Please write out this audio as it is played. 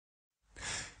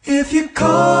If you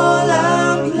call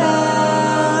out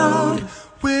loud,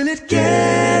 will it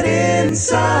get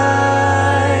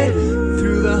inside?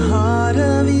 Through the heart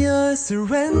of your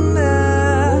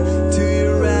surrender to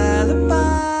your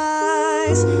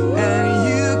alibis, and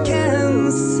you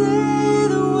can say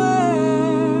the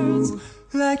words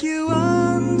like you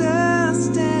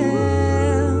understand,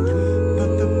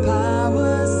 but the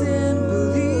power's in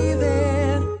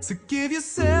believing. So give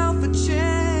yourself a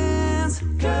chance,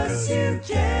 'cause you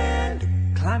can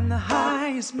climb the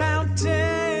highest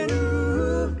mountain,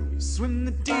 swim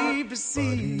the deepest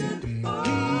sea.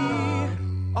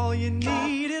 All you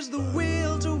need is the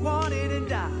will to want it and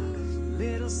die.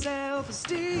 Little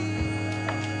self-esteem.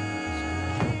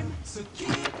 So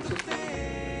keep the faith.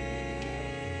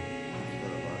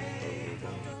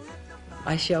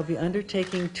 I shall be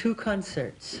undertaking 2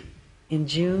 concerts in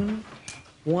June,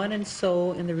 one in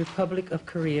Seoul in the Republic of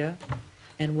Korea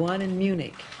and one in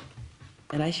Munich.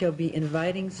 And I shall be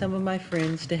inviting some of my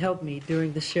friends to help me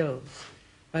during the shows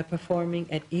by performing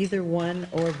at either one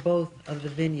or both of the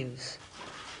venues.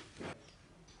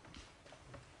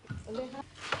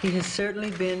 He has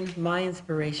certainly been my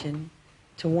inspiration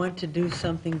to want to do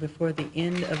something before the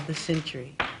end of the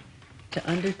century, to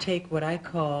undertake what I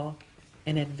call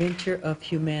an adventure of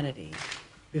humanity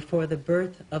before the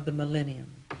birth of the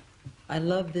millennium. I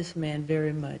love this man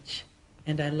very much,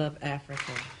 and I love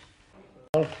Africa.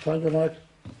 Well, thank you much.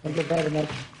 Thank you very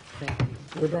much. Thank you.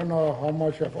 We don't know how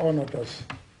much you've honored us.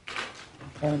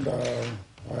 And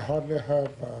I hardly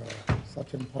have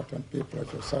such important people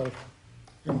as yourself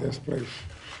in this place.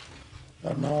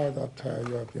 And now that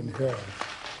you have been here,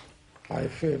 I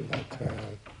feel that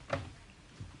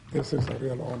this is a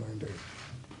real honor indeed.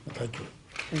 Thank you.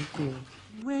 Thank you.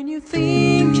 When you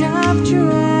think I've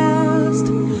trust,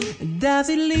 does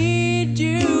it lead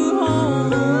you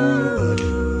home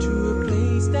to a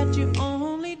place that you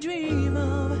only dream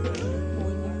of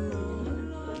when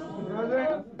you're all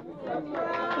alone?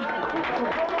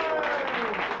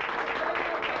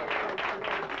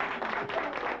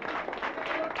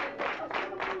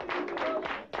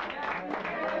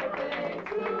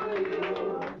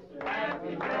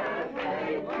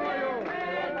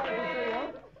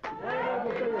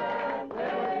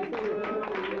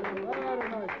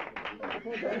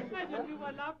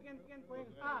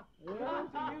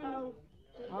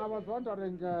 I was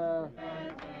wondering.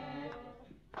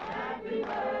 Happy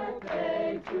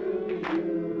birthday to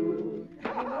you.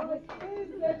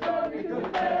 He's the jolly good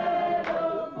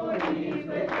fellow. Oh, he's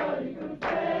the jolly good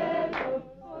fellow.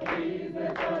 Oh, he's the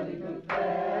jolly good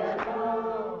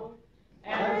fellow.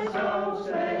 And so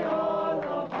say all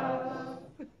of us.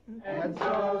 And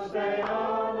so say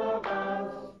all of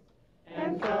us.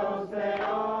 And so say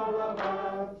all of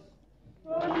us.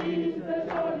 Oh, he's the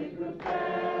jolly good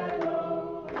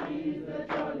fellow. He's the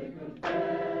jolly good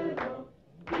fellow.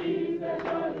 He's a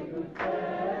jolly good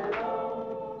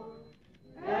fellow,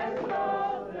 and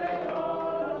so say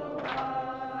all of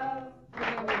us.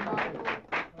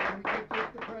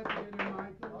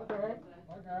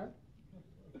 Okay.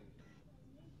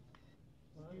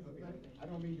 I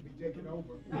don't mean to be taken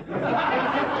over.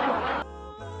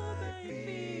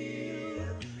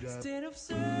 Instead of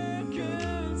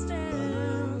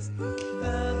circumstance, but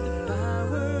the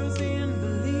power's in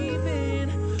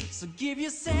believing. So give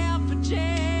yourself a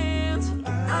chance.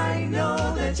 I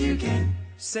know that you can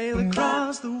sail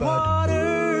across the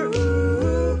water,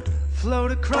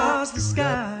 float across the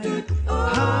sky,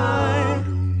 high.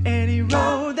 Any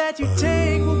road that you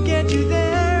take will get you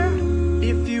there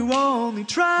if you only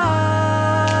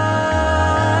try.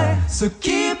 So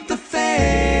keep the faith.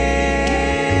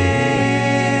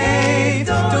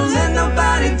 Don't let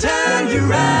nobody turn you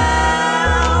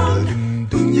around.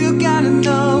 You gotta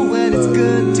know when it's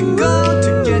good to go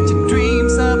to get your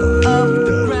dreams up off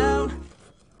the ground.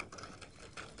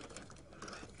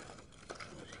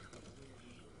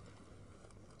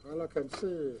 Well, I can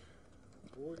see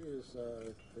who is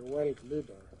the world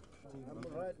leader.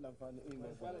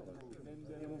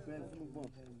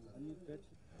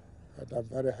 And I'm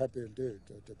very happy indeed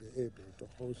to be able to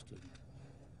host him,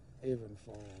 even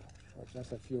for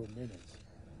just a few minutes.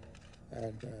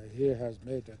 And he has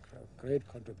made a great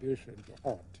contribution to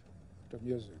art, to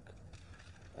music,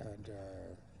 and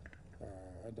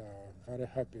I'm very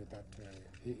happy that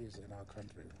he is in our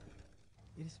country.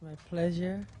 It is my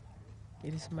pleasure.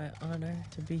 It is my honor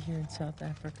to be here in South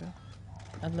Africa.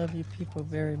 I love you people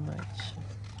very much.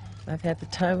 I've had the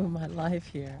time of my life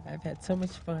here. I've had so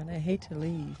much fun. I hate to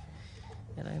leave.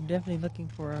 And I'm definitely looking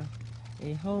for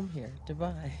a home here to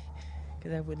buy,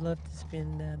 because I would love to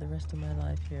spend the rest of my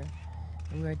life here.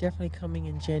 And we are definitely coming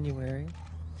in January.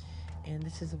 And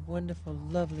this is a wonderful,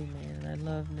 lovely man, and I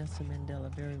love Nelson Mandela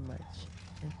very much.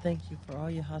 And thank you for all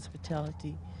your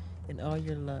hospitality and all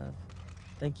your love.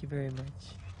 Thank you very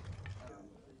much.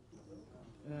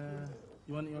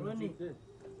 You want to do this?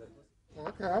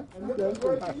 Okay.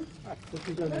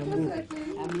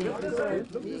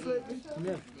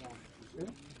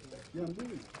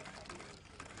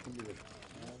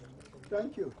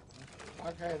 Thank you.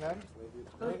 Okay then.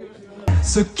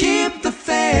 So keep the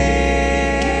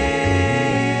faith.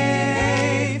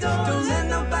 Don't let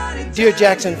nobody Dear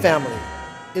Jackson family,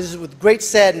 it is with great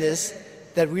sadness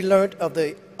that we learned of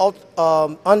the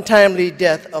untimely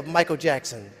death of Michael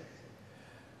Jackson.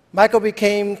 Michael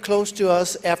became close to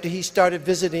us after he started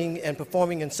visiting and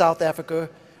performing in South Africa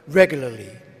regularly.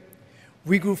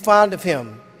 We grew fond of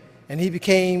him, and he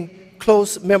became a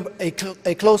close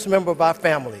member of our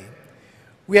family.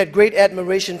 We had great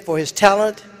admiration for his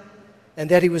talent and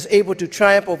that he was able to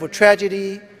triumph over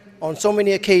tragedy on so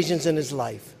many occasions in his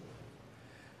life.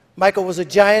 Michael was a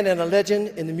giant and a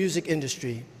legend in the music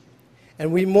industry,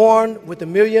 and we mourn with the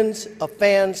millions of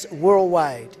fans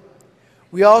worldwide.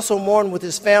 We also mourn with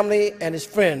his family and his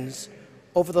friends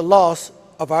over the loss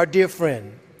of our dear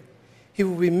friend. He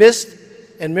will be missed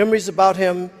and memories about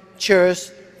him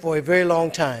cherished for a very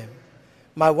long time.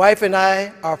 My wife and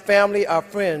I, our family, our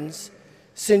friends,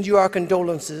 send you our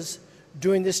condolences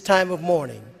during this time of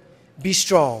mourning. Be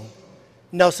strong.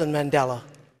 Nelson Mandela.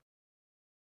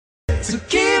 So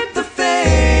keep the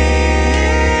faith.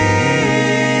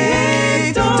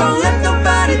 Don't let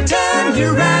nobody turn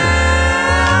you around.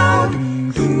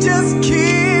 Just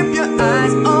keep your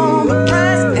eyes on the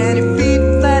prize and your feet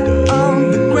flat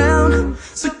on the ground.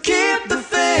 So keep the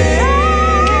faith,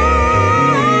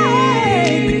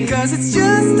 because it's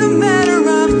just a matter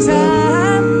of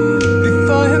time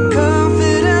before your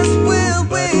confidence will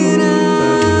win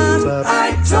out.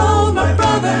 I told my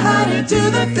brother how to do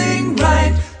the thing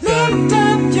right. Lift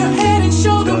up your head and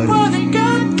show the world you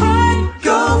got pride.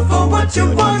 Go for what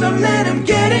you want, don't let them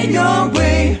get in your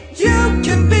way. You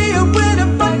can be a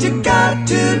winner, but you got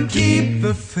to keep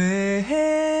the faith.